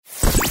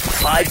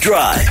5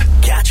 Drive.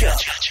 Catch up.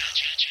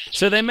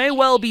 So there may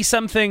well be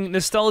something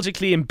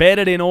nostalgically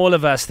embedded in all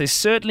of us. There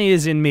certainly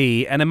is in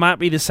me, and it might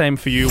be the same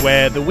for you,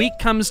 where the week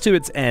comes to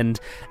its end,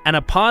 and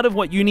a part of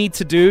what you need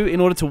to do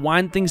in order to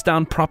wind things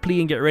down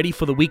properly and get ready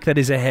for the week that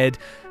is ahead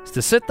is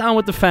to sit down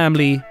with the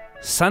family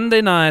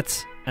Sunday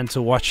night and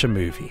to watch a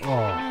movie.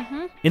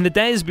 In the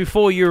days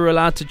before you were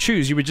allowed to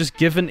choose, you were just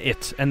given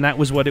it, and that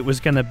was what it was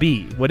going to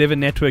be. Whatever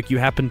network you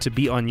happened to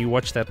be on, you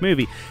watched that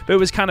movie. But it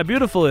was kind of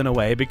beautiful in a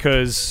way,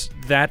 because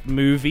that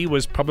movie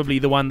was probably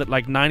the one that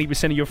like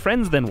 90% of your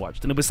friends then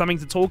watched, and it was something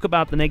to talk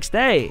about the next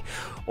day.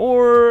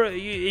 Or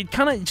it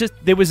kind of just,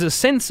 there was a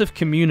sense of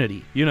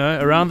community, you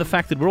know, around the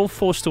fact that we're all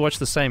forced to watch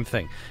the same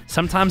thing.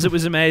 Sometimes it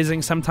was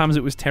amazing, sometimes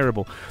it was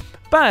terrible.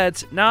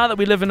 But now that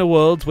we live in a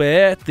world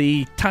where at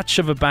the touch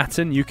of a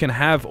button you can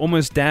have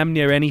almost damn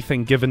near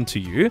anything given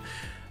to you,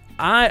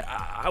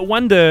 I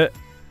wonder,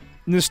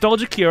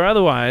 nostalgically or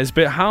otherwise,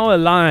 but how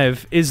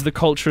alive is the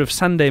culture of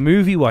Sunday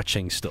movie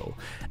watching still?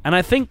 And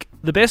I think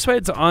the best way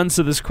to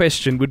answer this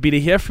question would be to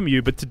hear from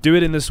you, but to do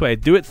it in this way.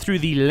 Do it through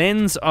the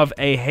lens of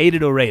a hate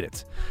it or rate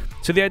it.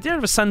 So the idea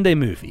of a Sunday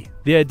movie,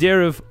 the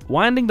idea of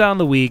winding down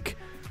the week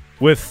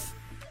with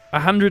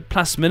 100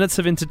 plus minutes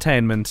of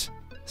entertainment,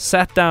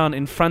 sat down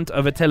in front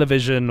of a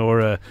television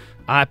or a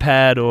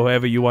iPad or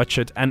however you watch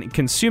it and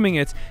consuming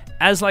it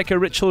as like a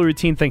ritual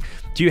routine thing.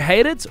 Do you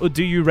hate it or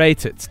do you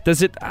rate it?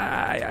 Does it,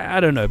 I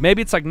don't know,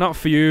 maybe it's like not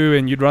for you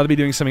and you'd rather be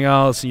doing something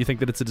else and you think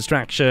that it's a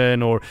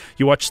distraction, or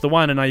you watch the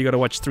one and now you got to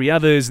watch 3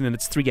 others and then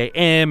it's 3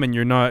 a.m. and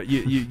you're not,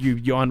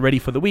 you aren't ready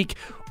for the week.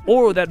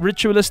 Or that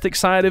ritualistic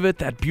side of it,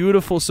 that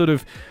beautiful sort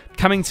of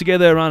coming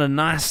together around a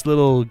nice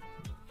little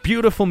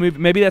beautiful movie.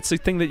 Maybe that's the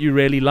thing that you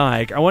really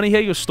like. I want to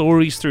hear your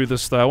stories through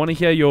this though. I want to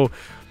hear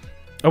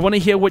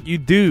what you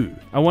do.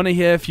 I want to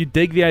hear if you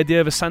dig the idea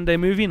of a Sunday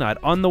movie night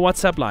on the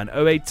WhatsApp line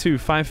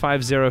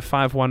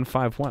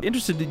 082-550-5151.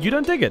 Interested? You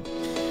don't dig it?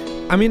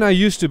 I mean, I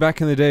used to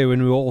back in the day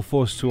when we were all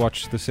forced to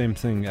watch the same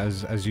thing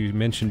as you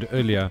mentioned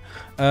earlier.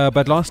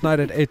 But last night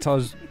at 8 I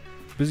was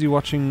busy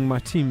watching my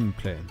team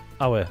play.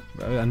 Oh, yeah.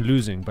 And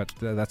losing, but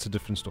that's a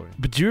different story.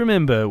 But do you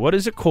remember, what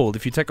is it called?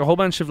 If you take a whole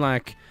bunch of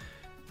like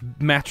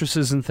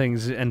mattresses and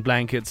things and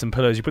blankets and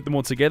pillows, you put them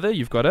all together,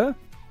 you've got a...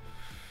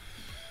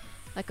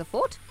 Like a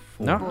fort?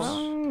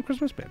 No,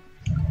 Christmas bed.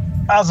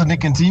 As a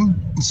Nick and team,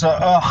 so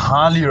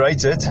highly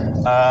rated.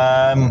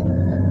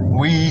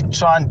 We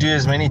try and do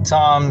as many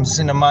times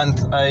in a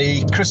month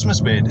a Christmas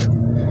bed.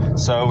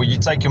 So you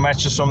take your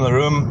mattress from the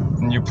room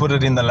and you put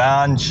it in the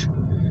lounge,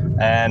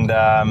 and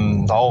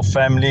the whole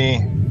family,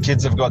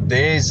 kids have got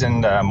theirs,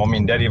 and mommy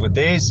and daddy have got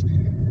theirs,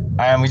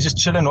 and we just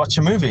chill and watch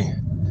a movie.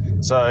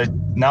 So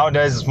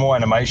nowadays it's more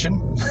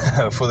animation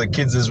for the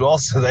kids as well,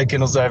 so they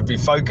can also be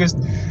focused.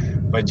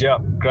 But yeah,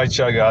 great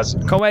show, guys.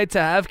 Can't wait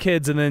to have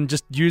kids and then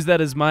just use that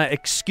as my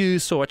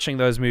excuse for watching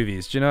those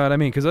movies. Do you know what I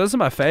mean? Because those are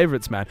my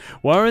favorites, man.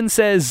 Warren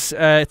says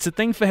it's a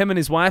thing for him and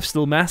his wife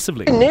still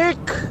massively. Nick,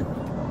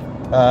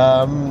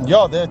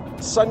 the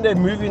Sunday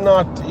movie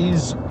night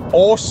is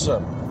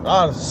awesome.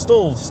 I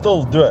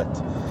still do it.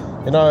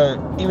 You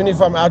know, even if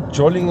I'm out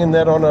jolling in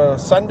that on a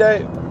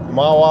Sunday,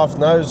 my wife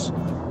knows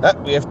that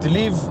we have to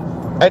leave.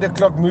 8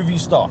 o'clock movie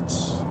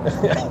starts.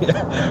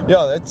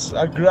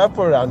 I grew up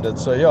around it,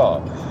 so yeah.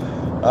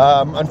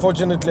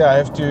 Unfortunately, I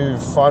have to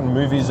find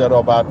movies that are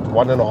about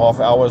 1.5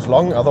 hours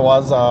long.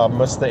 Otherwise, I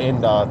miss the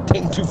end. I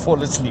tend to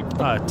fall asleep.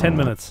 10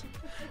 minutes.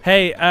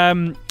 Hey,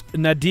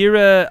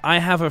 Nadira, I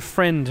have a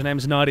friend. Her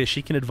name's Nadia.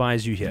 She can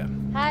advise you here.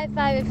 Hi,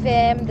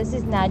 5FM. This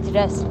is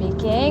Nadira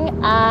speaking.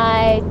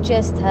 I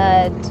just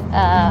heard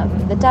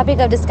the topic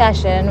of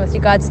discussion with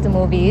regards to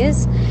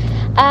movies.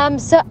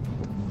 So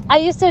I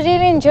used to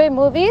really enjoy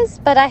movies,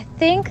 but I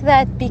think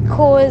that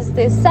because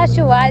there's such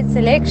a wide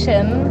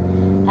selection,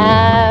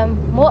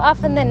 more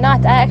often than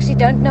not, I actually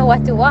don't know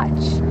what to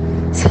watch.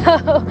 So,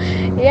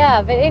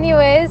 yeah, but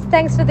anyways,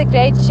 thanks for the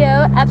great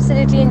show.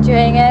 Absolutely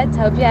enjoying it.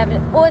 Hope you have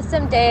an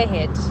awesome day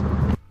ahead.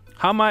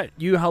 How might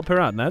you help her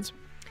out, Nads?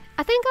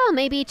 I think I'll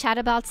maybe chat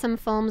about some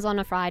films on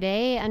a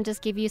Friday and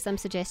just give you some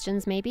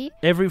suggestions, maybe.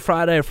 Every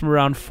Friday from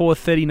around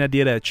 4:30,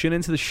 Nadira, tune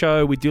into the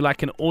show. We do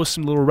like an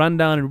awesome little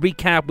rundown and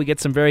recap. We get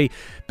some very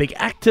big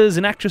actors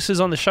and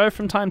actresses on the show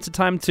from time to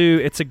time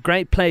too. It's a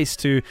great place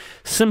to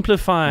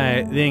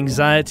simplify the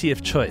anxiety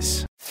of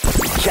choice.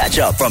 Catch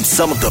up from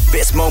some of the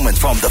best moments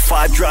from the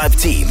 5 Drive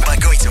team by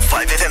going to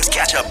 5FM's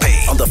catch-up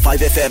page on the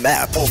 5FM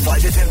app or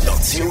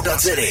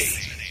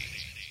 5FM.co.za.